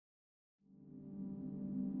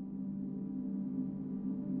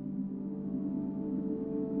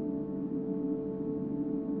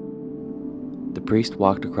The priest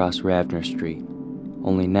walked across Ravner Street,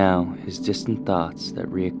 only now his distant thoughts that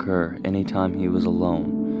reoccur any time he was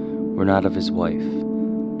alone were not of his wife,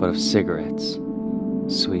 but of cigarettes,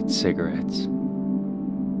 sweet cigarettes.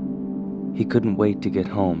 He couldn't wait to get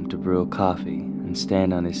home to brew a coffee and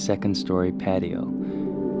stand on his second-story patio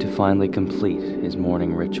to finally complete his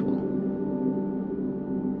morning ritual.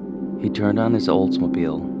 He turned on his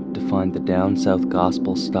Oldsmobile to find the down-south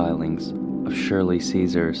gospel stylings of Shirley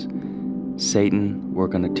Caesar's "Satan, We're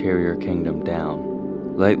Gonna Tear Your Kingdom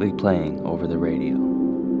Down" lightly playing over the radio.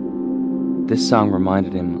 This song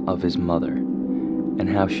reminded him of his mother and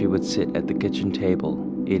how she would sit at the kitchen table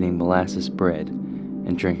eating molasses bread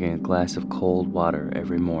and drinking a glass of cold water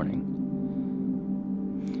every morning.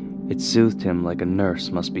 It soothed him like a nurse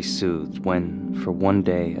must be soothed when, for one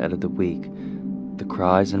day out of the week, the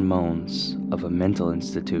cries and moans of a mental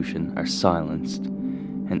institution are silenced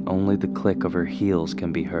and only the click of her heels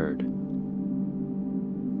can be heard.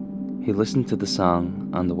 He listened to the song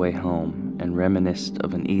on the way home and reminisced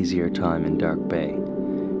of an easier time in Dark Bay,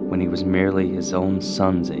 when he was merely his own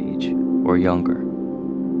son's age, or younger.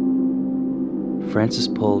 Francis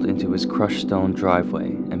pulled into his crushed stone driveway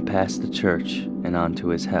and past the church and onto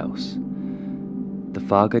his house. The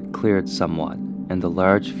fog had cleared somewhat, and the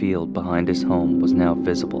large field behind his home was now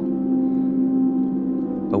visible.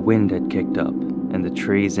 A wind had kicked up, and the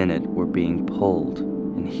trees in it were being pulled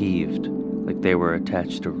and heaved like they were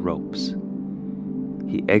attached to ropes.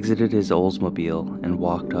 He exited his Oldsmobile and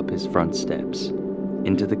walked up his front steps,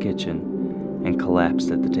 into the kitchen, and collapsed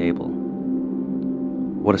at the table.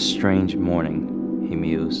 What a strange morning, he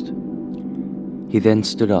mused. He then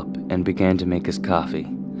stood up and began to make his coffee.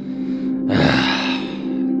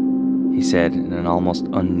 He said in an almost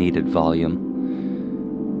unneeded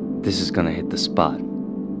volume. This is gonna hit the spot.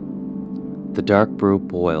 The dark brew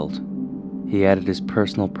boiled. He added his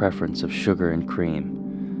personal preference of sugar and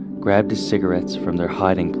cream, grabbed his cigarettes from their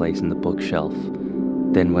hiding place in the bookshelf,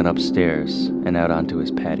 then went upstairs and out onto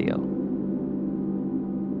his patio.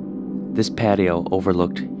 This patio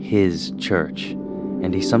overlooked his church,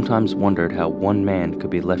 and he sometimes wondered how one man could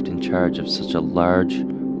be left in charge of such a large,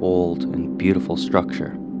 old, and beautiful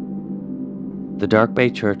structure. The Dark Bay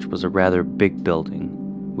Church was a rather big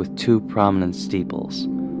building, with two prominent steeples,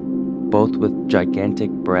 both with gigantic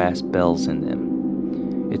brass bells in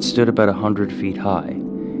them. It stood about 100 feet high,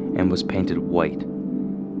 and was painted white,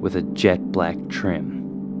 with a jet black trim.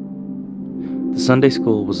 The Sunday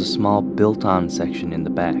school was a small built-on section in the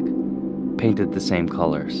back, painted the same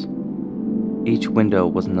colors. Each window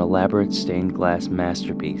was an elaborate stained glass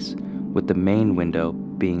masterpiece, with the main window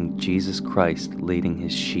being Jesus Christ leading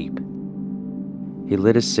his sheep. He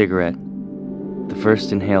lit his cigarette. The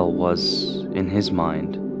first inhale was, in his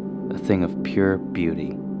mind, a thing of pure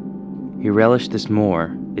beauty. He relished this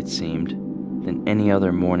more, it seemed, than any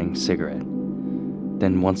other morning cigarette.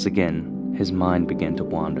 Then once again, his mind began to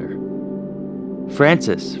wander.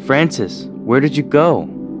 Francis, where did you go?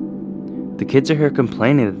 The kids are here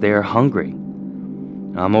complaining that they are hungry.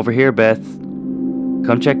 I'm over here, Beth.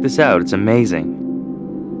 Come check this out, it's amazing.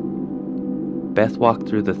 Beth walked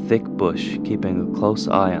through the thick bush, keeping a close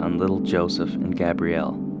eye on little Joseph and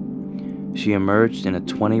Gabrielle. She emerged in a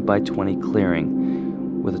 20 by 20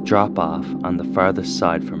 clearing with a drop-off on the farthest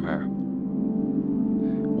side from her.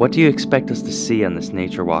 What do you expect us to see on this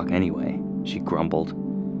nature walk anyway? She grumbled,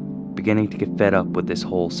 beginning to get fed up with this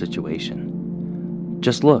whole situation.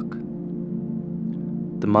 Just look.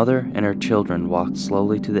 The mother and her children walked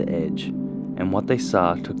slowly to the edge, and what they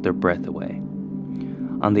saw took their breath away.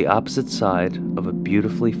 On the opposite side of a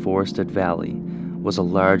beautifully forested valley was a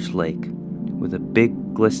large lake, with a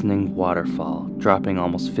big glistening waterfall dropping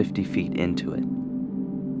almost 50 feet into it.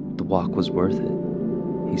 The walk was worth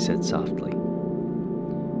it, he said softly.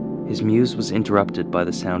 His muse was interrupted by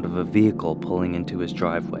the sound of a vehicle pulling into his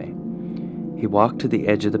driveway. He walked to the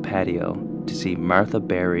edge of the patio to see Martha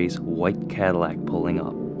Barry's white Cadillac pulling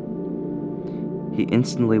up. He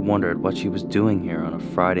instantly wondered what she was doing here on a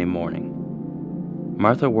Friday morning.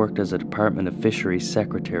 Martha worked as a Department of Fisheries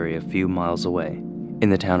secretary a few miles away, in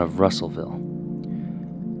the town of Russellville.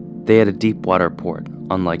 They had a deep water port,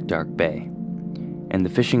 unlike Dark Bay, and the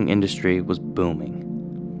fishing industry was booming.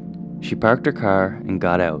 She parked her car and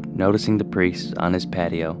got out, noticing the priest on his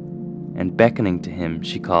patio, and beckoning to him,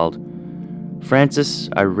 she called, "Francis,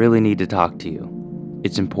 I really need to talk to you.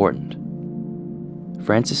 It's important."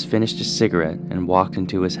 Francis finished his cigarette and walked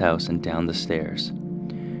into his house and down the stairs.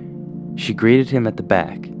 She greeted him at the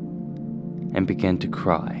back and began to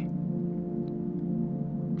cry.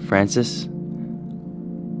 Francis,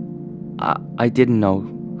 I didn't know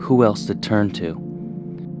who else to turn to.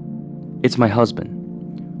 It's my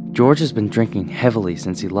husband. George has been drinking heavily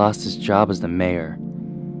since he lost his job as the mayor.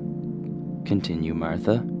 Continue,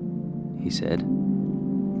 Martha, he said.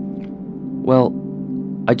 Well,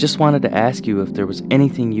 I just wanted to ask you if there was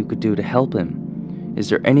anything you could do to help him. Is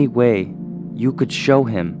there any way you could show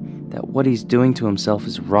him that what he's doing to himself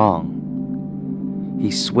is wrong?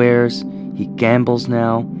 He swears, he gambles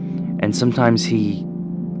now, and sometimes he...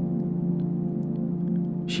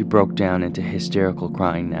 She broke down into hysterical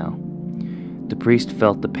crying now. The priest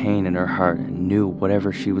felt the pain in her heart and knew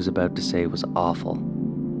whatever she was about to say was awful.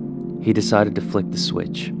 He decided to flick the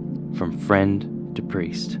switch, from friend to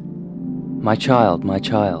priest. My child,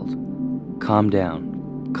 calm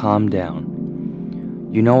down, calm down.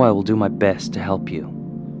 You know I will do my best to help you.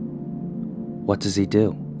 What does he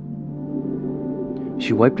do?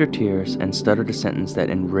 She wiped her tears and stuttered a sentence that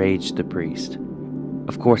enraged the priest.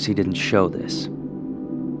 Of course he didn't show this.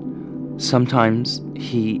 Sometimes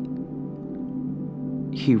he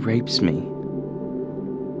rapes me.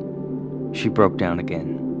 She broke down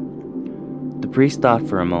again. The priest thought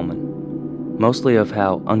for a moment, mostly of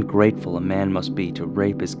how ungrateful a man must be to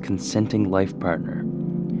rape his consenting life partner.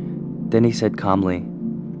 Then he said calmly,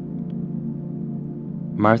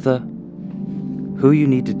 Martha, who you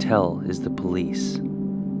need to tell is the police.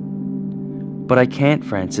 But I can't,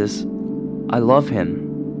 Francis. I love him.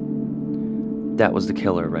 That was the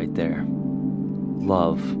killer right there.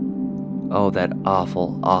 Love. Oh, that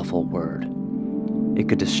awful, awful word. It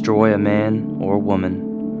could destroy a man or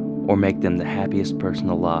woman, or make them the happiest person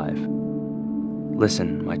alive.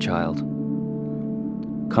 Listen, my child.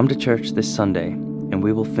 Come to church this Sunday, and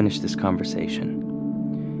we will finish this conversation.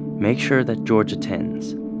 Make sure that George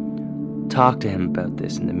attends. Talk to him about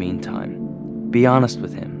this in the meantime. Be honest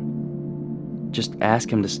with him. Just ask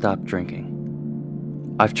him to stop drinking.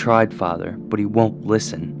 I've tried, Father, but he won't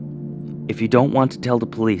listen. If you don't want to tell the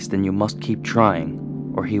police, then you must keep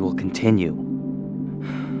trying, or he will continue.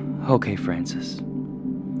 Okay, Francis.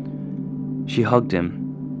 She hugged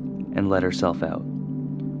him and let herself out.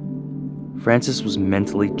 Francis was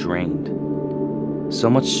mentally drained. So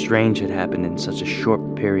much strange had happened in such a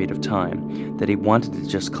short period of time that he wanted to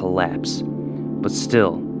just collapse. But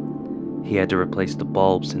still, he had to replace the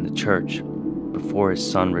bulbs in the church before his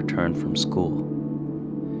son returned from school.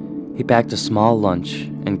 He packed a small lunch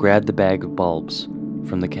and grabbed the bag of bulbs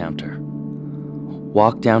from the counter,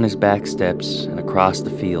 walked down his back steps and across the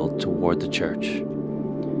field toward the church.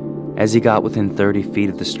 As he got within 30 feet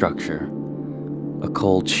of the structure, a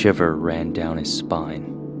cold shiver ran down his spine.